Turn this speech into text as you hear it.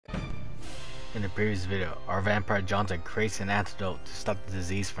In the previous video, our vampire Jonathan creates an antidote to stop the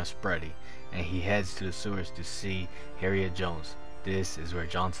disease from spreading, and he heads to the sewers to see Harriet Jones. This is where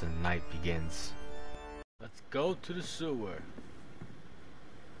Jonathan's night begins. Let's go to the sewer.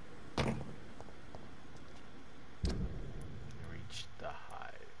 Reach the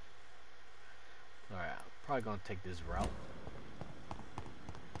hive. Alright, I'm probably gonna take this route.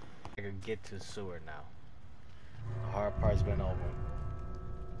 I can get to the sewer now. The hard part's been over.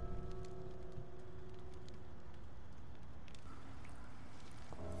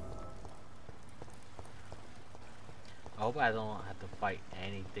 I hope I don't have to fight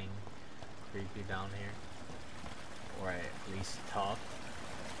anything creepy down here, or at least tough.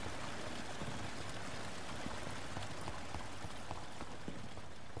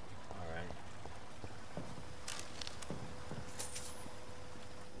 Alright.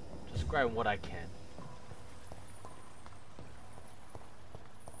 Just grab what I can.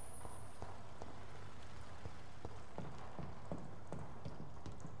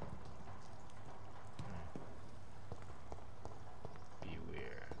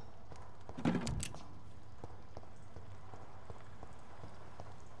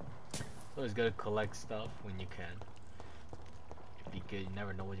 So it's good to collect stuff when you can. If you get, you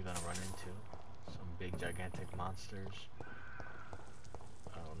never know what you're gonna run into. Some big gigantic monsters.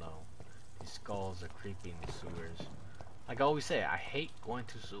 I don't know. These skulls are creepy in the sewers. Like I always say, I hate going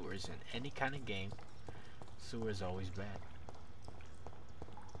to sewers in any kind of game. Sewers are always bad.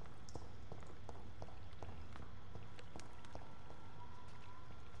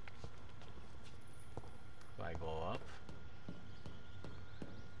 So I go up.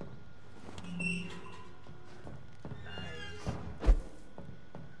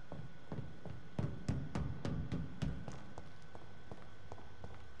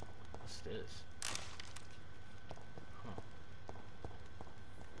 This. Huh.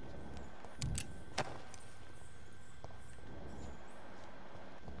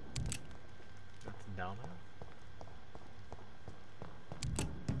 Nothing down there?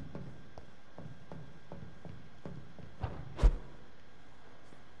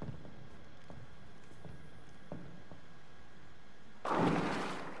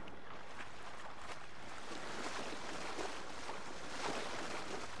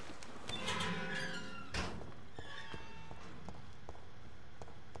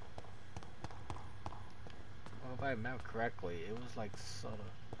 If I remember correctly, it was like sort of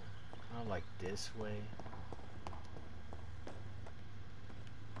kind of like this way.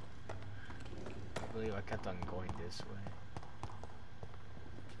 I believe I kept on going this way.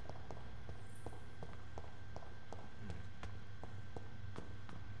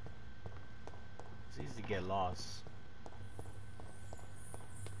 It's easy to get lost.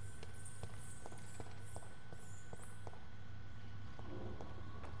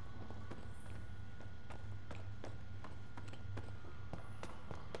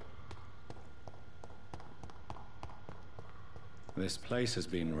 This place has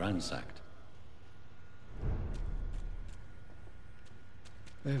been ransacked.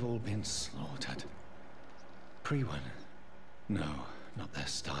 They've all been slaughtered. Pre-one? No, not their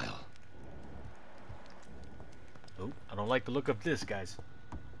style. Oh, I don't like the look of this, guys.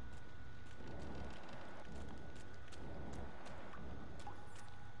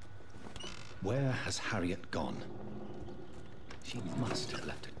 Where has Harriet gone? She must have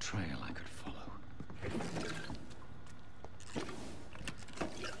left a trail I could follow.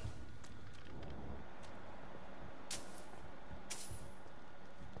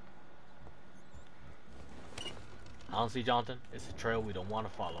 Honestly, Jonathan, it's a trail we don't want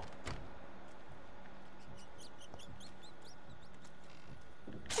to follow.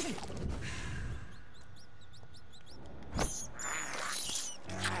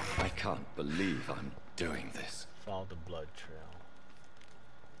 I can't believe I'm doing this. Follow the blood trail.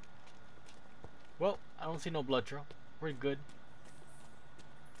 Well, I don't see no blood trail. We're good.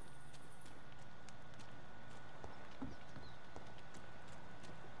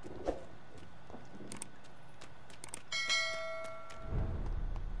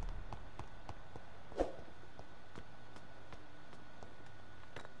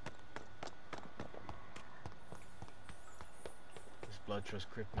 Blood trail's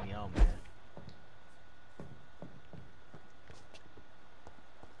creeping me out, man.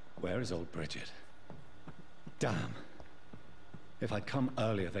 Where is old Bridget? Damn. If I'd come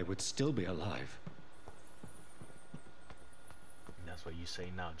earlier, they would still be alive. And that's what you say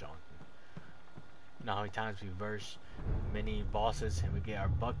now, Jonathan. You know how many times we verse many bosses and we get our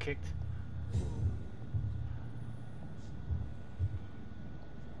butt kicked?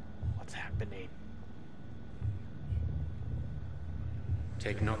 What's happening?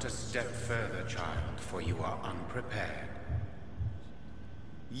 Take not a step further, child, for you are unprepared.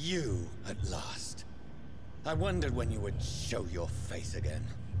 You, at last. I wondered when you would show your face again.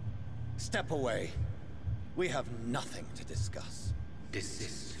 Step away. We have nothing to discuss.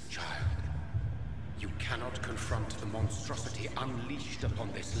 Desist, child. You cannot confront the monstrosity unleashed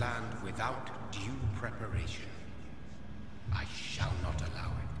upon this land without due preparation. I shall not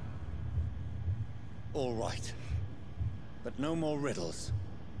allow it. All right. But no more riddles.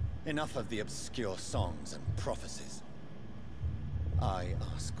 Enough of the obscure songs and prophecies. I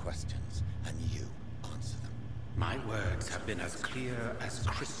ask questions, and you answer them. My words have been as clear as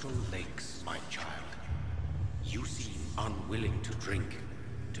crystal lakes, my child. You seem unwilling to drink,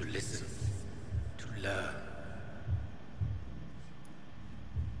 to listen, to learn.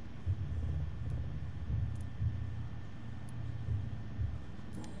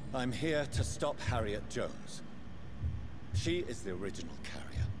 I'm here to stop Harriet Jones. She is the original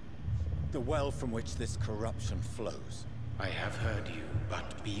carrier. The well from which this corruption flows. I have heard you,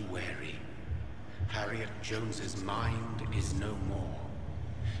 but be wary. Harriet Jones's mind is no more.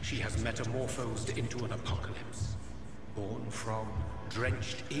 She has metamorphosed into an apocalypse. Born from,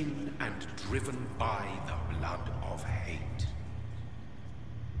 drenched in, and driven by the blood of hate.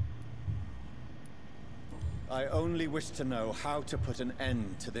 I only wish to know how to put an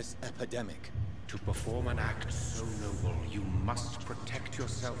end to this epidemic. To perform an act so noble, you must protect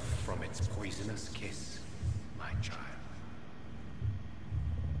yourself from its poisonous kiss, my child.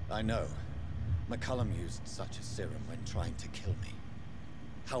 I know. McCullum used such a serum when trying to kill me.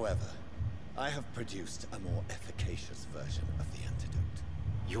 However, I have produced a more efficacious version of the antidote.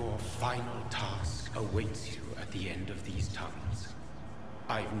 Your final task awaits you at the end of these tunnels.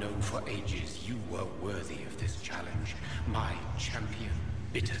 I've known for ages you were worthy of this challenge, my champion,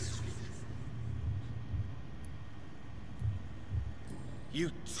 Bittersweet. You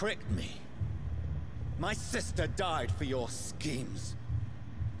tricked me. My sister died for your schemes.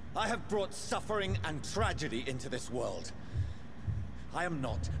 I have brought suffering and tragedy into this world. I am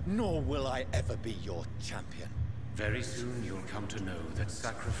not, nor will I ever be your champion. Very soon you'll come to know that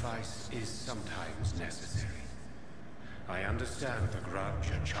sacrifice is sometimes necessary. I understand the grudge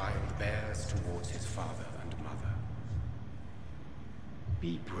a child bears towards his father and mother.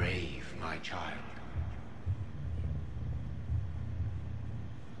 Be brave, my child.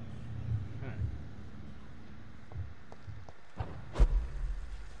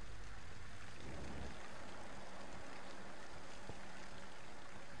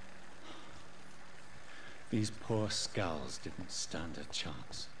 These poor skulls didn't stand a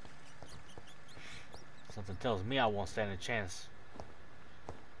chance. Something tells me I won't stand a chance.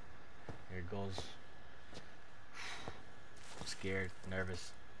 Here it goes. I'm scared,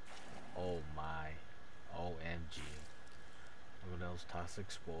 nervous. Oh my. OMG. Look at those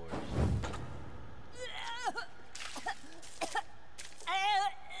toxic spores.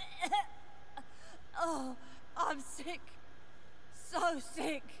 Oh, I'm sick. So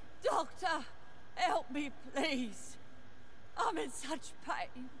sick. Doctor, help me, please. I'm in such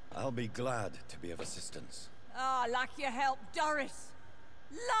pain. I'll be glad to be of assistance. Ah, like your help, Doris.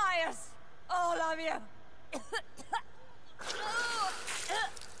 Liars, all of you.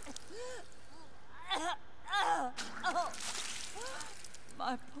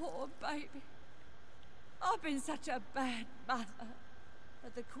 My poor baby. I've been such a bad mother.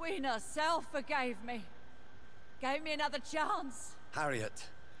 But the Queen herself forgave me. Gave me another chance. Harriet,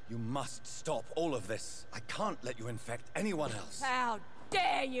 you must stop all of this. I can't let you infect anyone else. How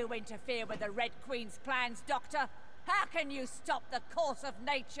dare you interfere with the Red Queen's plans, Doctor? How can you stop the course of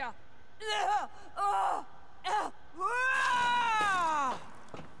nature?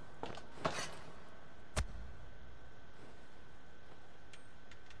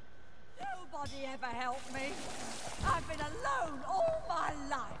 Nobody ever helped me. I've been alone all my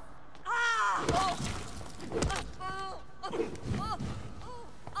life. I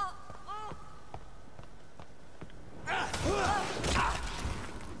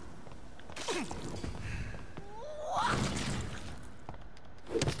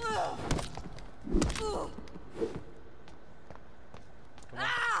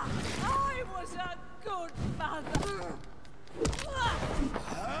was a good mother.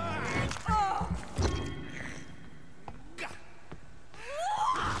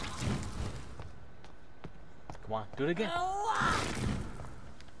 Come on, do it again.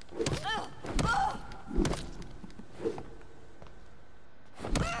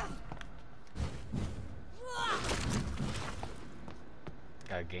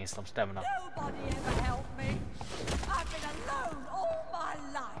 Gotta gain some stamina. Nobody ever helped me. I've been alone all my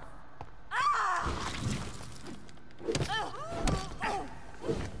life.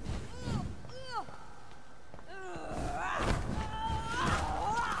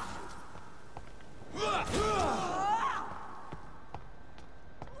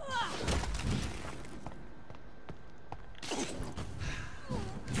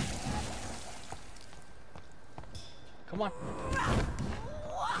 Come on.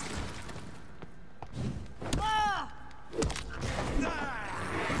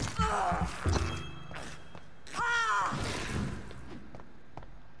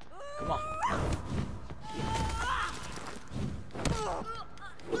 Come on.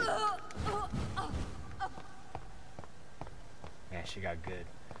 Man, she got good.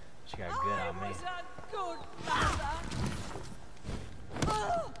 She got good on me. I was a good mother.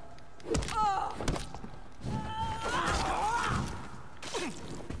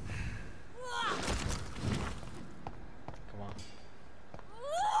 Come on.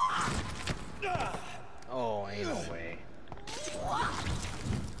 Oh, ain't no way.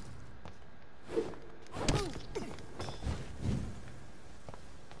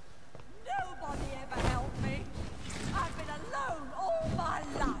 Nobody ever helped me. I've been alone all my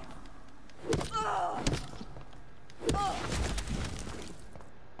life.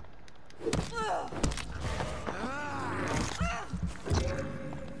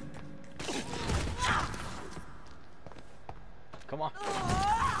 Come on.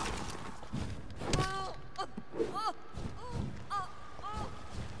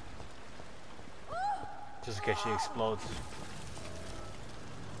 Just in case she explodes.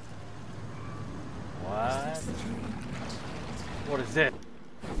 What? What is it?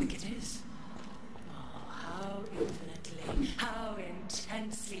 I think it is. Oh, how infinitely, how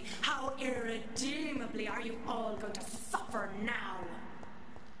intensely, how irredeemably are you all going to suffer now?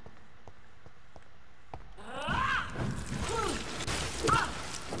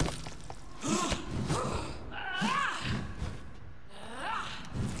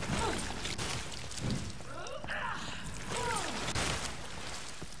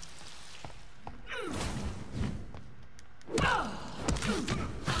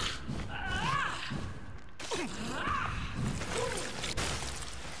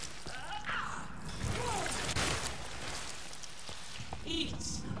 Eat,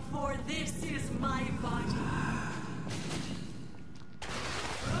 for this is my body.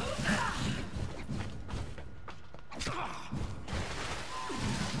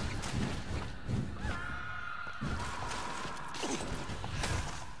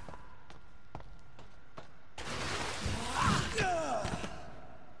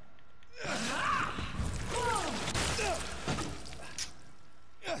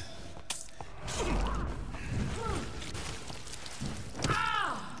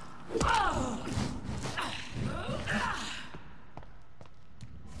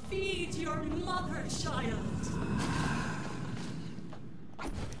 Feed your mother, child.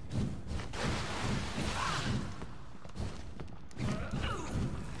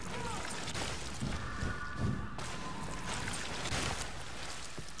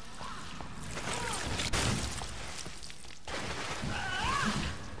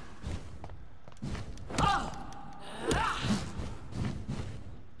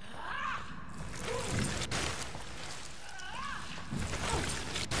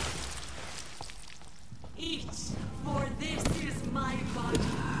 Eat, for this is my body.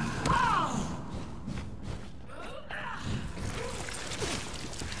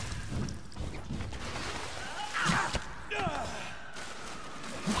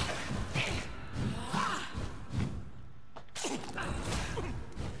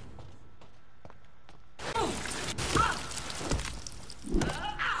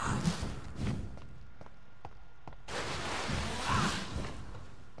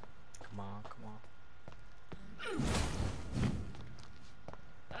 Come on, come on.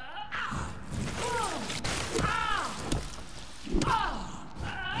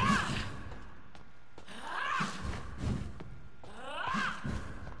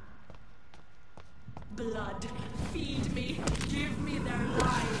 Blood, feed me, give me their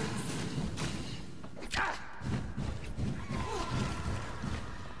lives.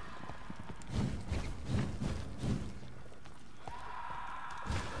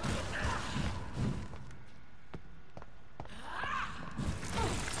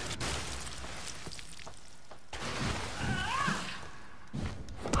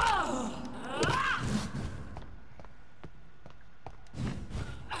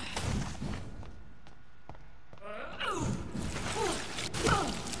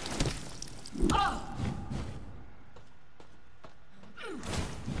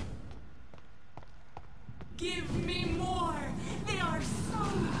 Give me more! They are so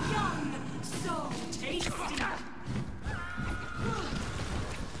young, so tasty!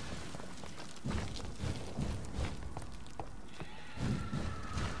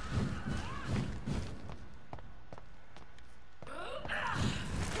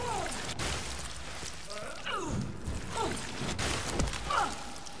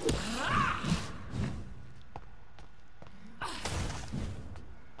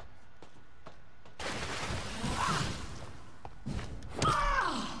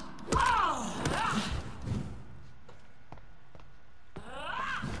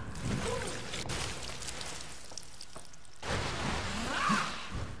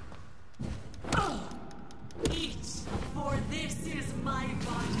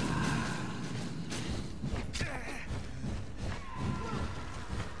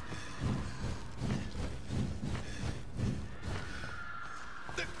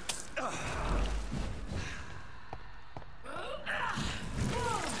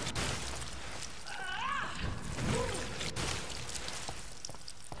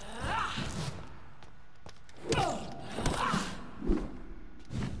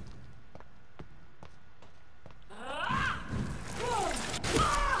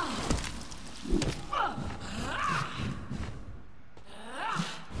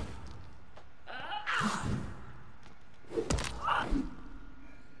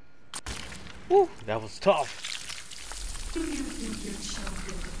 That was tough. Do you think your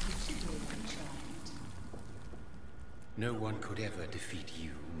champion defeatable, my child? No one could ever defeat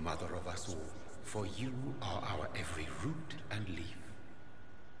you, mother of us all, for you are our every root and leaf.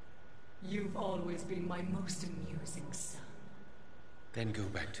 You've always been my most amusing son. Then go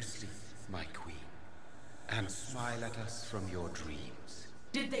back to sleep, my queen, and smile at us from your dreams.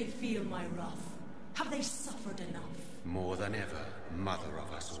 Did they feel my wrath? Have they suffered enough? More than ever, mother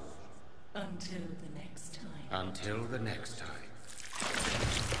of us all. Until the next time. Until the next time.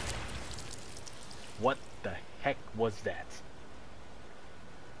 What the heck was that?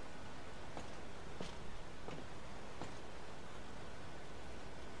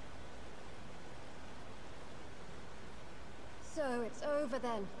 So it's over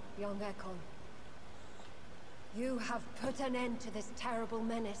then, young Ekon. You have put an end to this terrible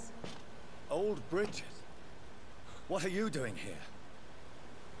menace. Old Bridget? What are you doing here?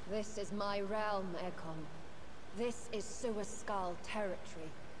 This is my realm, Ekon. This is Suascal territory.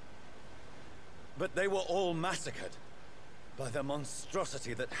 But they were all massacred by the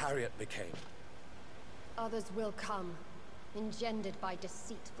monstrosity that Harriet became. Others will come, engendered by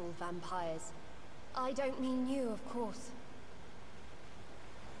deceitful vampires. I don't mean you, of course.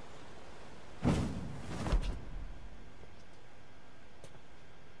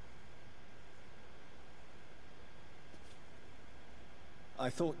 I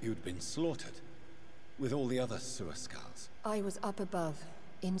thought you'd been slaughtered, with all the other Suascals. I was up above,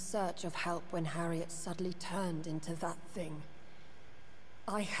 in search of help when Harriet suddenly turned into that thing.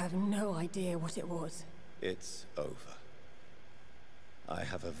 I have no idea what it was. It's over. I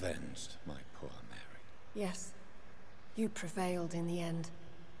have avenged my poor Mary. Yes, you prevailed in the end.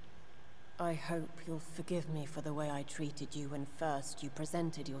 I hope you'll forgive me for the way I treated you when first you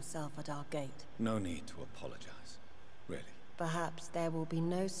presented yourself at our gate. No need to apologize, really. Perhaps there will be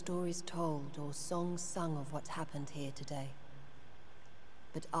no stories told or songs sung of what happened here today.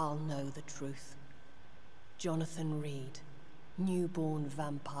 But I'll know the truth. Jonathan Reid, newborn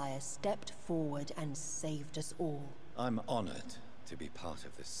vampire, stepped forward and saved us all. I'm honored to be part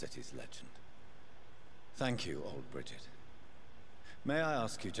of this city's legend. Thank you, old Bridget. May I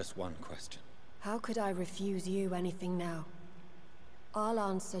ask you just one question? How could I refuse you anything now? I'll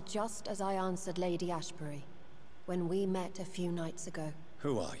answer just as I answered Lady Ashbury when we met a few nights ago.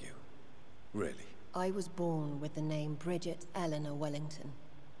 Who are you? Really? I was born with the name Bridget Eleanor Wellington.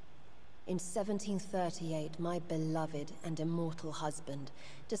 In 1738, my beloved and immortal husband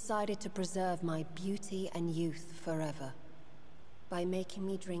decided to preserve my beauty and youth forever by making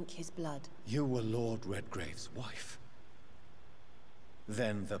me drink his blood. You were Lord Redgrave's wife.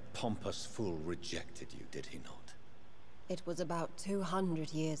 Then the pompous fool rejected you, did he not? It was about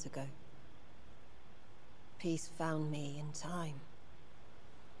 200 years ago. Peace found me in time.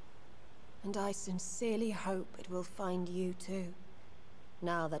 And I sincerely hope it will find you too,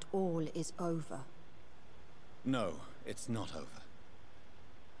 now that all is over. No, it's not over.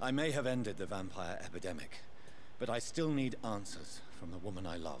 I may have ended the vampire epidemic, but I still need answers from the woman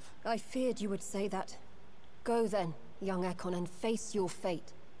I love. I feared you would say that. Go then, young Ekon, and face your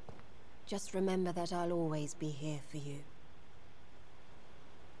fate. Just remember that I'll always be here for you.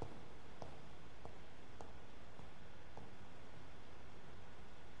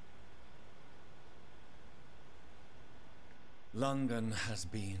 London has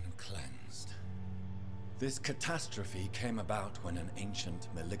been cleansed. This catastrophe came about when an ancient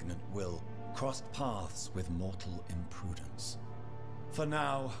malignant will crossed paths with mortal imprudence. For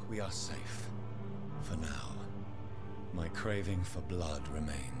now, we are safe. For now. My craving for blood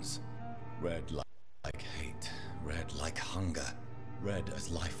remains. Red like hate, red like hunger, red as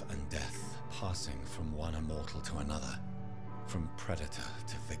life and death, passing from one immortal to another, from predator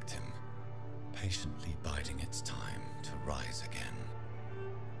to victim, patiently biding its time to rise again.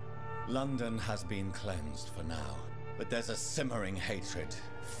 London has been cleansed for now, but there's a simmering hatred,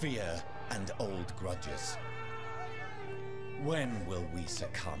 fear, and old grudges. When will we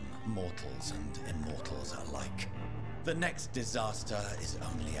succumb, mortals and immortals alike? The next disaster is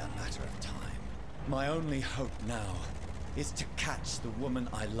only a matter of time. My only hope now is to catch the woman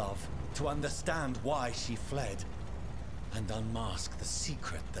I love, to understand why she fled, and unmask the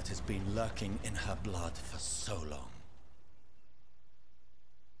secret that has been lurking in her blood for so long.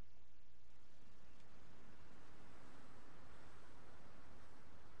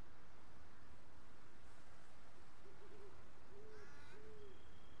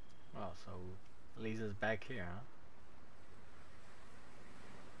 Oh, so Lisa's back here, huh?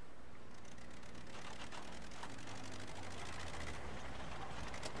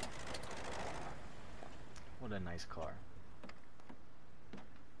 What a nice car.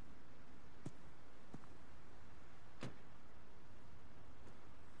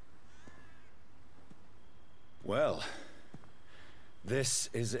 Well, this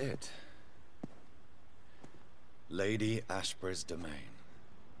is it. Lady Ashbury's domain.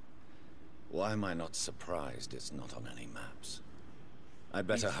 Why am I not surprised it's not on any maps? I'd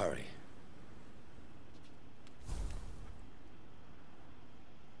better hurry.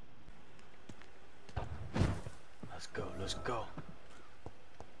 Let's go, let's go.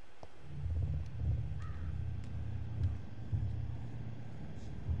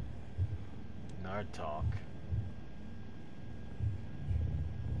 Nartok.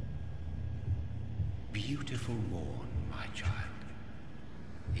 Beautiful morn, my child.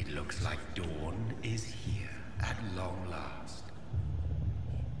 It looks like dawn is here at long last.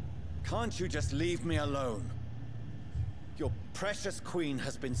 Can't you just leave me alone? Your precious queen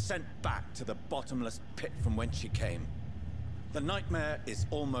has been sent back to the bottomless pit from whence she came. The nightmare is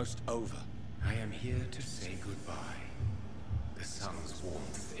almost over. I am here to say goodbye. The sun's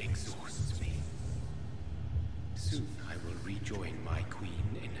warmth exhausts me. Soon I will rejoin my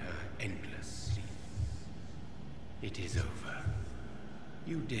queen in her endless sleep. It is over.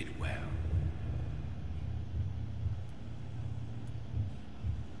 You did well.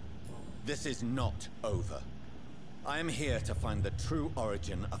 This is not over. I am here to find the true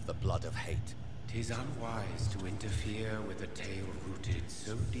origin of the blood of hate. 'Tis unwise to interfere with a tale rooted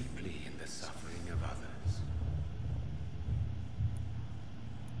so deeply in the suffering of others.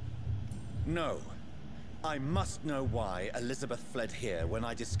 No. I must know why Elizabeth fled here when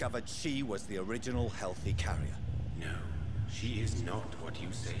I discovered she was the original healthy carrier. No, she is not what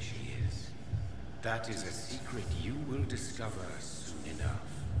you say she is. That is a secret you will discover soon enough.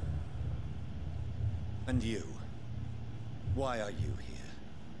 And you? Why are you here?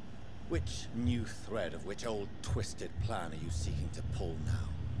 Which new thread of which old twisted plan are you seeking to pull now?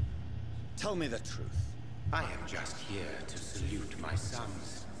 Tell me the truth. I am just here to salute my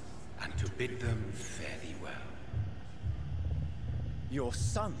sons, and to bid them fare thee well. Your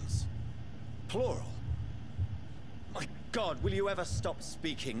sons? Plural? My God, will you ever stop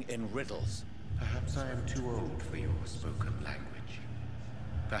speaking in riddles? Perhaps I am too old for your spoken language.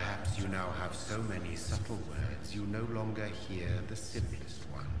 Perhaps you now have so many subtle words you no longer hear the simplest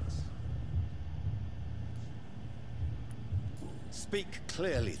ones. Speak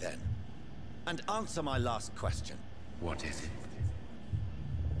clearly then, and answer my last question. What is it?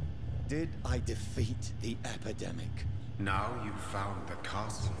 Did I defeat the epidemic? Now you've found the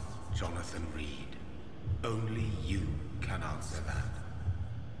castle, Jonathan Reid. Only you can answer that.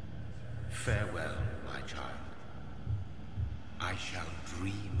 Farewell, my child. I shall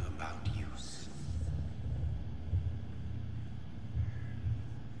dream about you soon.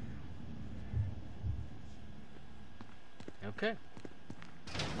 Okay.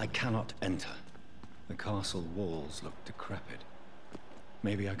 I cannot enter. The castle walls look decrepit.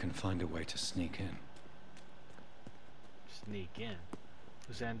 Maybe I can find a way to sneak in. Sneak in?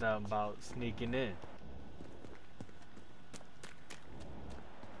 Who said that about sneaking in?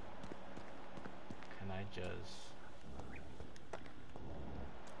 Can I just...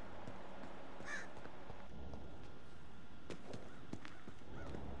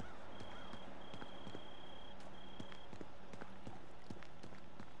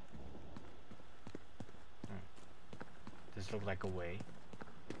 This looks like a way.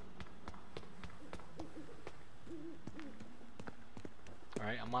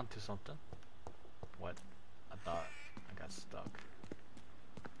 Alright, I'm onto something. What? I thought I got stuck.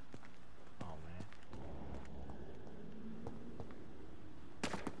 Oh man.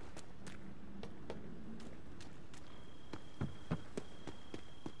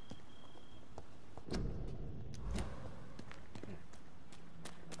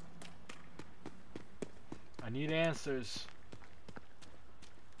 I need answers.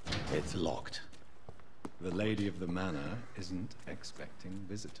 It's locked. The lady of the manor isn't expecting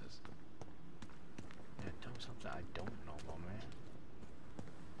visitors. Yeah, tell me something I don't know, my man.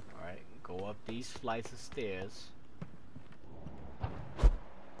 Alright, go up these flights of stairs.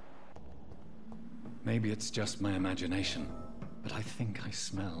 Maybe it's just my imagination, but I think I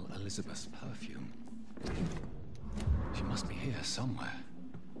smell Elizabeth's perfume. She must be here somewhere.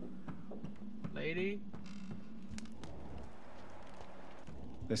 Lady?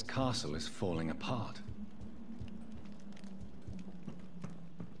 This castle is falling apart.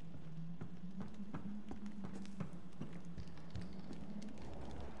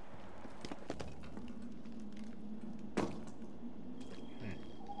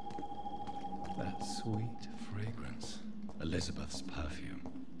 That sweet fragrance. Elizabeth's perfume.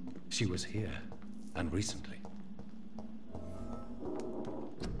 She was here, and recently.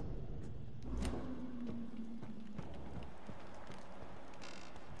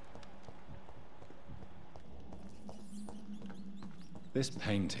 This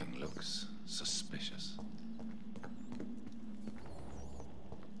painting looks suspicious.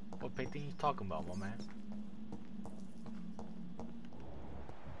 What painting you talking about, my man?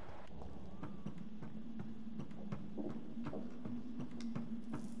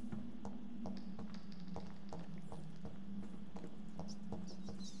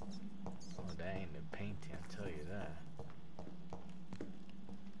 Oh, that ain't the painting, I tell you that.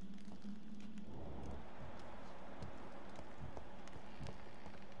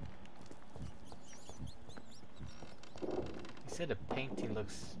 He said the painting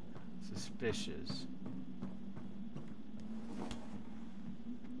looks suspicious.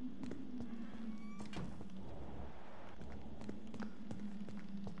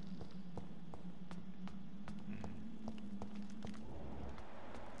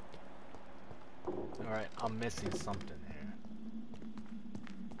 Alright, I'm missing something here.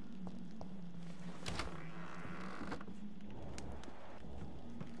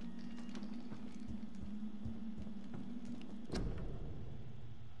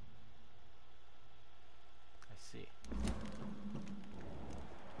 I see.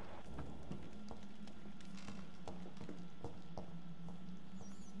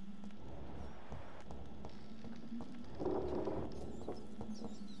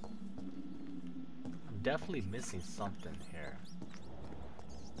 I'm definitely missing something here.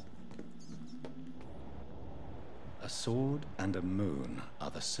 A sword and a moon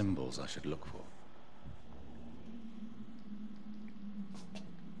are the symbols I should look for.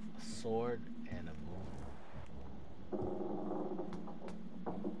 A sword and a moon.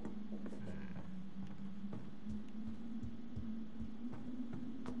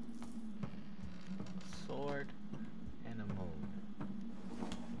 Sword and a moon.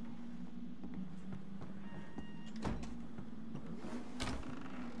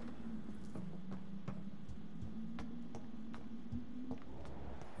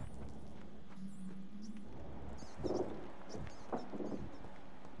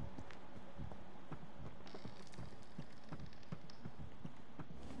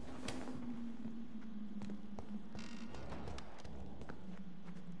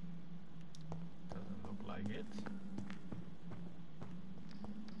 Doesn't look like it.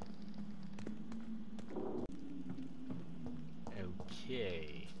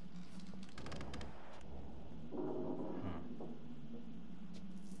 Okay.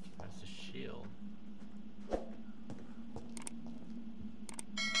 That's a shield.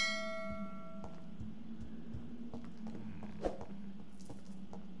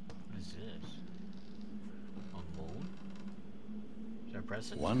 What is this? A moon? Should I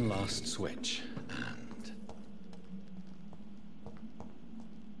press it? One last switch, and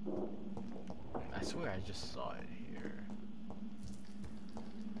I swear I just saw it here.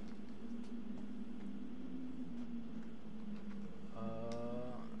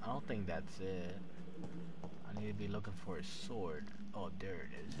 I don't think that's it. I need to be looking for a sword. Oh, there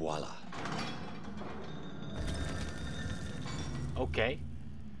it is. voila. Okay.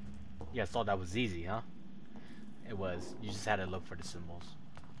 You guys thought that was easy, huh? It was. You just had to look for the symbols.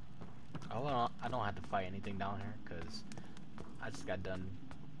 Oh, I don't have to fight anything down here because I just got done.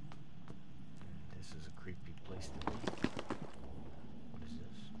 This is a creepy place to be. What is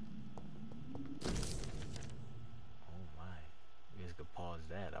this? Oh my. You guys could pause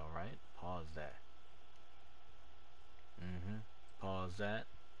that, alright? Pause that. Pause that.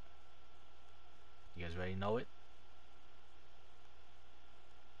 You guys ready to know it?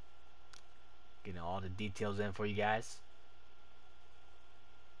 Getting all the details in for you guys.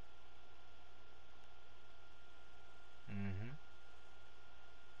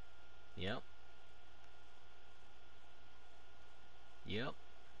 Yep. Yep.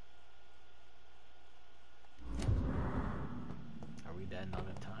 I'll read that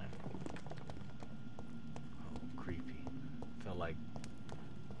another time. Oh, creepy. Feel like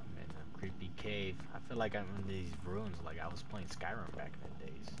I'm in a creepy cave. I feel like I'm in these ruins like I was playing Skyrim back in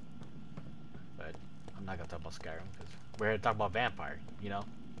the days. But I'm not gonna talk about Skyrim because we're here to talk about Vampyr, you know?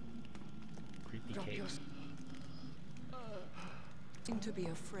 Creepy cave. Nothing to be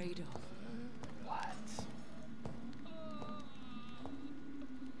afraid of. What?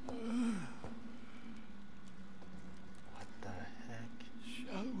 What the heck?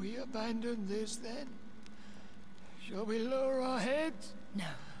 Shall we abandon this then? Shall we lower our heads? No.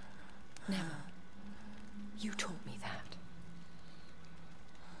 Never. You taught me that.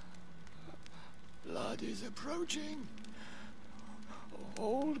 Blood is approaching.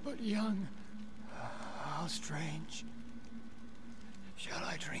 Old but young. How strange. Shall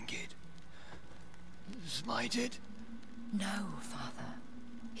I drink it? Smite it? No, Father.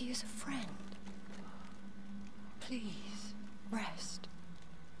 He is a friend. Please. Rest.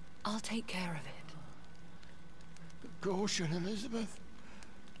 I'll take care of it. Caution, Elizabeth.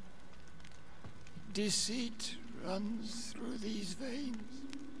 Deceit runs through these veins.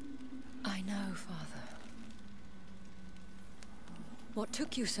 I know, Father. What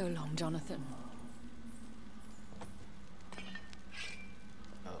took you so long, Jonathan?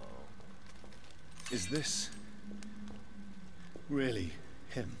 Is this really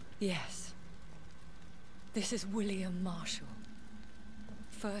him? Yes. This is William Marshall,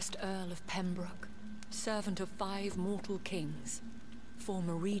 1st Earl of Pembroke, servant of 5 mortal kings,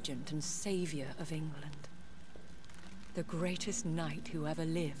 former regent and savior of England. The greatest knight who ever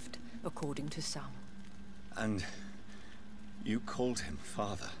lived, according to some. And you called him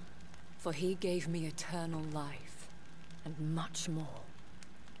father? For he gave me eternal life, and much more.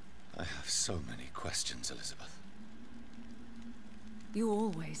 I have so many questions, Elizabeth. You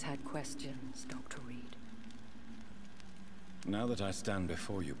always had questions, Dr. Reid. Now that I stand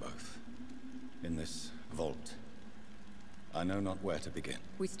before you both, in this vault, I know not where to begin.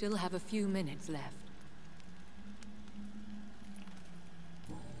 We still have a few minutes left.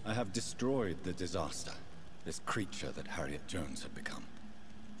 I have destroyed the disaster, this creature that Harriet Jones had become.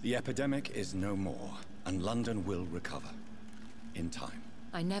 The epidemic is no more, and London will recover. In time.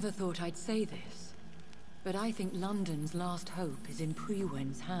 I never thought I'd say this, but I think London's last hope is in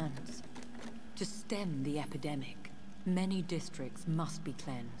Priwen's hands. To stem the epidemic, many districts must be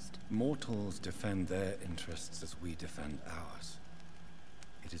cleansed. Mortals defend their interests as we defend ours.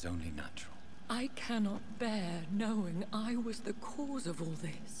 It is only natural. I cannot bear knowing I was the cause of all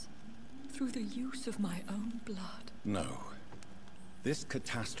this, through the use of my own blood. No. This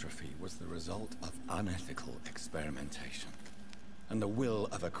catastrophe was the result of unethical experimentation. And the will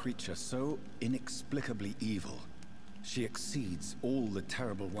of a creature so inexplicably evil, she exceeds all the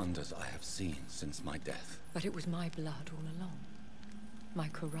terrible wonders I have seen since my death. But it was my blood all along. My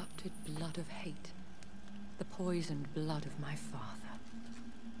corrupted blood of hate. The poisoned blood of my father.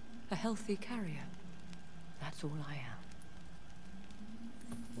 A healthy carrier. That's all I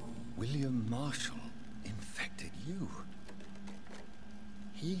am. William Marshall infected you.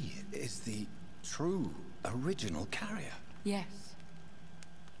 He is the true, original carrier. Yes.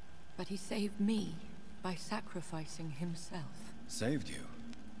 But he saved me by sacrificing himself. Saved you?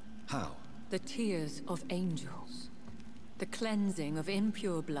 How? The tears of angels. The cleansing of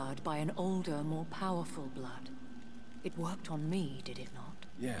impure blood by an older, more powerful blood. It worked on me, did it not?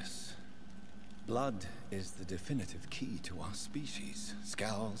 Yes. Blood is the definitive key to our species.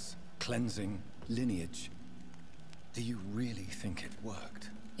 Scowls, cleansing, lineage. Do you really think it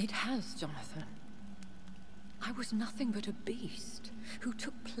worked? It has, Jonathan. I was nothing but a beast who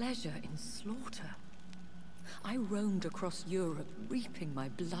took pleasure in slaughter. I roamed across Europe, reaping my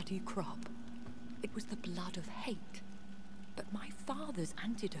bloody crop. It was the blood of hate. But my father's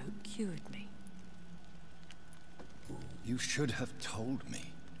antidote cured me. You should have told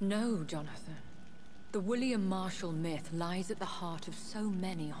me. No, Jonathan. The William Marshall myth lies at the heart of so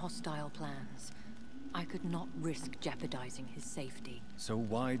many hostile plans. I could not risk jeopardizing his safety. So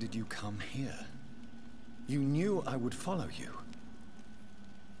why did you come here? You knew I would follow you.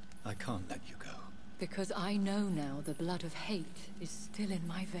 I can't let you go. Because I know now the blood of hate is still in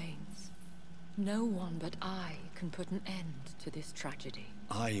my veins. No one but I can put an end to this tragedy.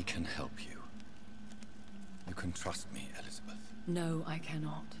 I can help you. You can trust me, Elizabeth. No, I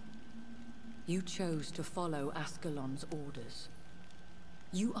cannot. You chose to follow Ascalon's orders.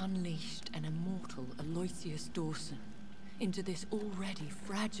 You unleashed an immortal Aloysius Dawson into this already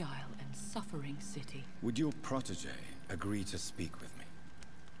fragile and suffering city. Would your protege agree to speak with me?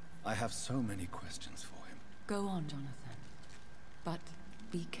 I have so many questions for him. Go on, Jonathan. But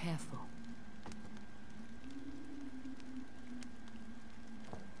be careful.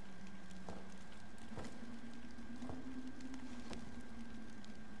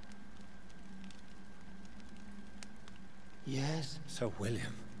 Yes? Sir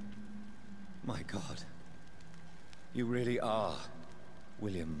William. My God. You really are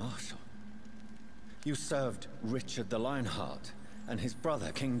William Marshall. You served Richard the Lionheart and his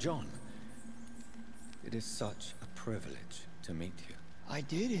brother, King John. It is such a privilege to meet you. I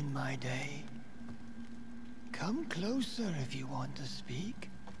did in my day. Come closer if you want to speak.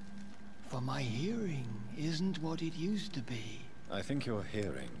 For my hearing isn't what it used to be. I think your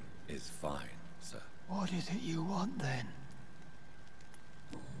hearing is fine, sir. What is it you want then?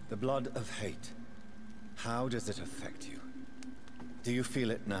 The blood of hate. How does it affect you? Do you feel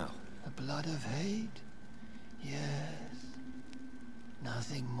it now? The blood of hate? Yes.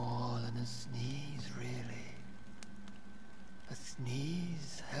 Nothing more than a sneeze, really. A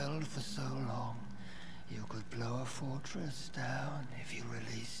sneeze held for so long, You could blow a fortress down if you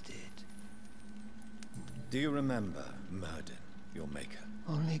released it. Do you remember Myrddin, your maker?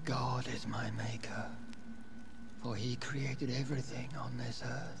 Only God is my maker, for he created everything on this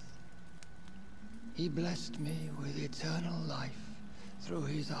earth. He blessed me with eternal life through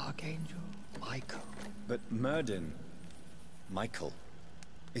his archangel, Michael. But Myrddin, Michael,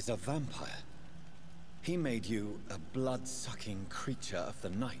 is a vampire. He made you a blood-sucking creature of the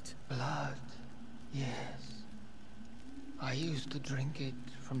night. Blood, yes. I used to drink it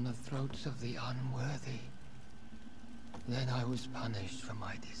from the throats of the unworthy. Then I was punished for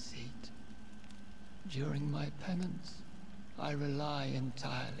my deceit. During my penance, I rely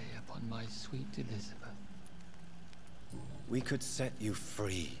entirely upon my sweet Elizabeth. We could set you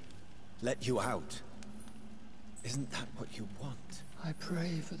free, let you out. Isn't that what you want? I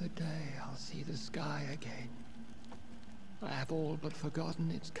pray for the day I'll see the sky again. I have all but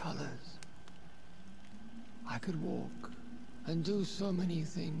forgotten its colors. I could walk and do so many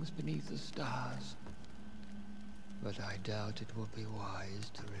things beneath the stars. But I doubt it will be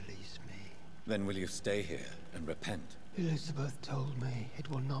wise to release me. Then will you stay here and repent? Elizabeth told me it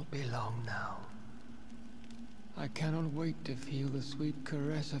will not be long now. I cannot wait to feel the sweet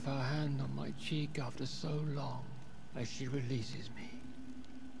caress of her hand on my cheek after so long, as she releases me.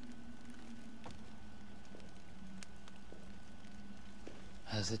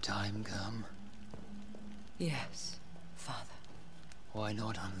 Has the time come? Yes, Father. Why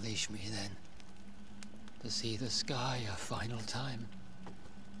not unleash me then? To see the sky a final time.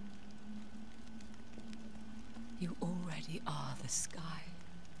 You already are the sky,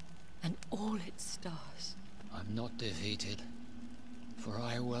 and all its stars. I'm not defeated, for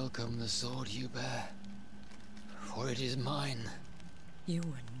I welcome the sword you bear, for it is mine. You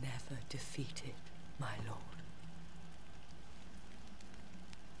were never defeated, my lord.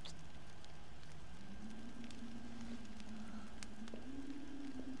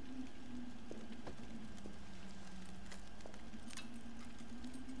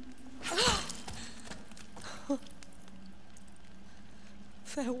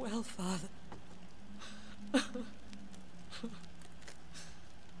 Farewell, Father.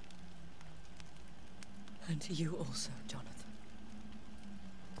 And to you also, Jonathan.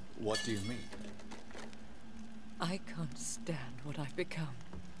 What do you mean? I can't stand what I've become.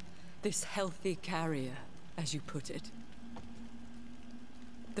 This healthy carrier, as you put it.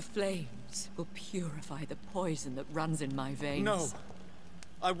 The flames will purify the poison that runs in my veins. No!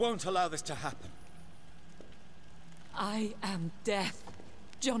 I won't allow this to happen. I am death,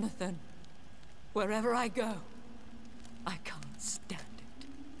 Jonathan. Wherever I go, I can't stand it.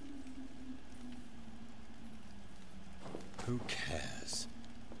 Who cares?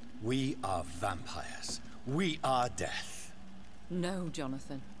 We are vampires. We are death. No,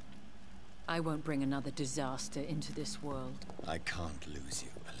 Jonathan. I won't bring another disaster into this world. I can't lose you,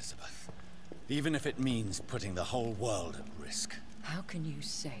 Elizabeth. Even if it means putting the whole world at risk. How can you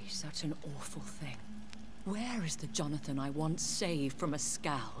say such an awful thing? Where is the Jonathan I once saved from a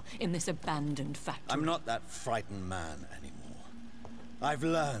scowl in this abandoned factory? I'm not that frightened man anymore. I've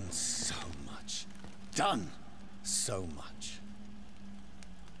learned so much. Done so much.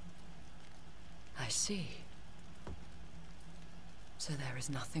 I see. So there is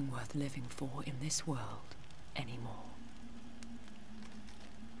nothing worth living for in this world anymore.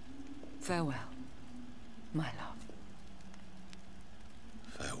 Farewell, my love.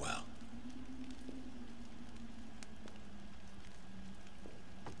 Farewell.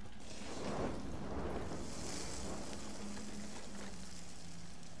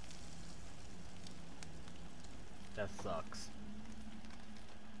 That sucks.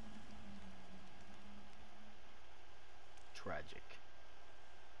 Tragic.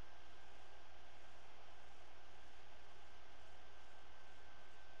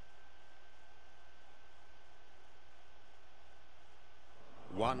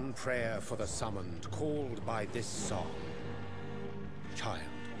 One prayer for the summoned, called by this song. Child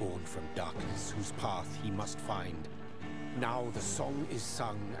born from darkness, whose path he must find. Now the song is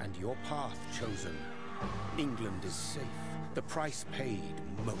sung and your path chosen. England is safe, the price paid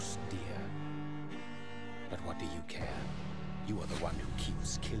most dear. But what do you care? You are the one who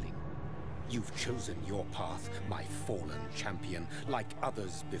keeps killing. You've chosen your path, my fallen champion, like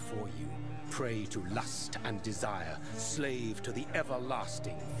others before you. Prey to lust and desire, slave to the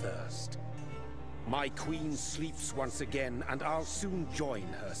everlasting thirst. My queen sleeps once again, and I'll soon join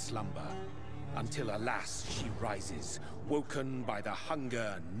her slumber. Until alas, she rises, woken by the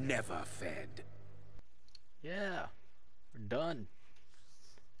hunger never fed. Yeah, we're done.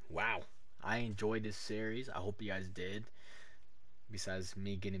 Wow, I enjoyed this series. I hope you guys did. besides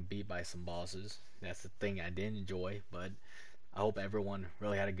me getting beat by some bosses. That's the thing I didn't enjoy, but I hope everyone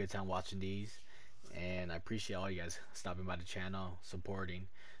really had a good time watching these, and I appreciate all you guys stopping by the channel, supporting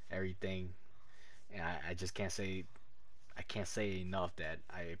everything. And I just can't say enough that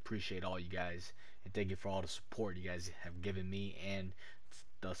I appreciate all you guys, and thank you for all the support you guys have given me, and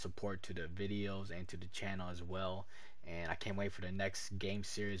the support to the videos and to the channel as well. And I can't wait for the next game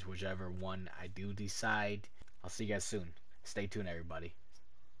series, whichever one I do decide. I'll see you guys soon. Stay tuned, everybody.